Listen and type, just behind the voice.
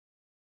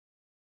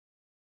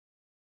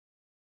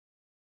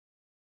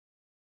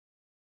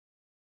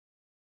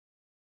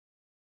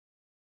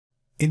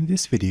In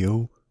this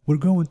video, we're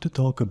going to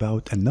talk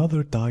about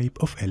another type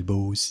of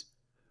elbows,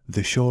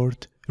 the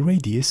short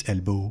radius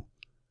elbow.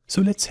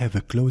 So let's have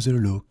a closer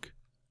look.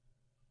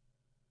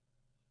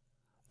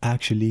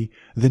 Actually,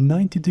 the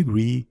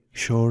 90-degree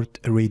short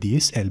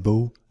radius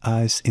elbow,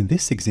 as in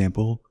this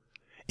example,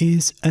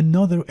 is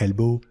another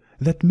elbow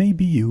that may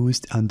be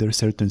used under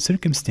certain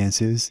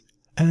circumstances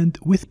and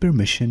with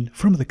permission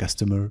from the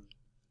customer.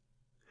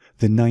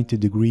 The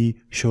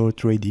 90-degree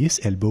short radius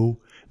elbow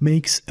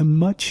makes a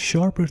much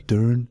sharper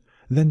turn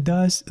than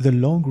does the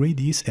long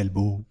radius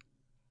elbow.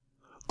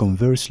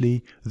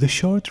 Conversely, the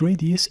short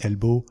radius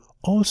elbow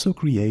also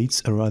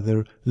creates a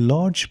rather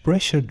large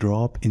pressure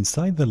drop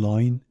inside the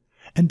line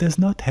and does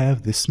not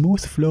have the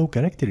smooth flow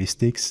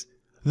characteristics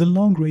the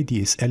long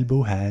radius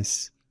elbow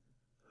has.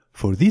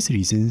 For these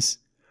reasons,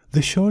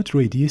 the short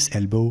radius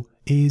elbow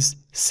is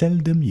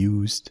seldom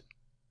used.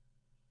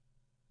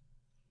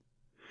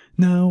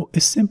 Now, a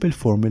simple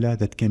formula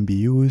that can be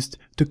used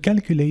to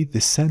calculate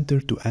the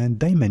center-to-end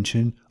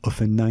dimension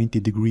of a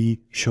 90-degree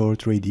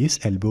short radius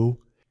elbow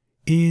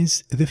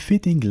is the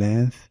fitting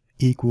length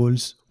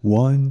equals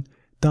 1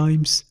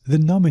 times the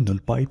nominal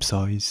pipe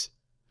size,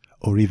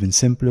 or even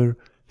simpler,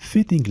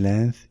 fitting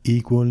length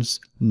equals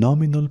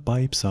nominal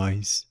pipe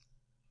size.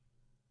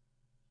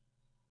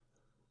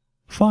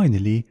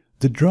 Finally,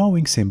 the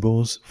drawing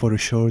symbols for a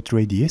short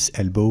radius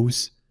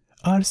elbows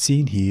are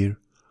seen here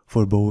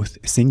for both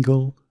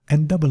single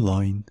and double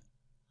line.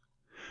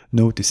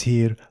 Notice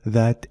here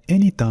that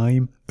any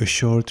time a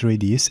short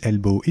radius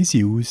elbow is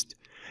used,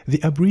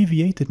 the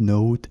abbreviated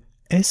note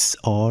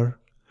SR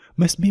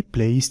must be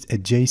placed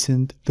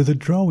adjacent to the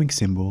drawing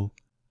symbol,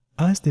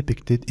 as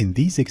depicted in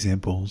these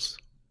examples.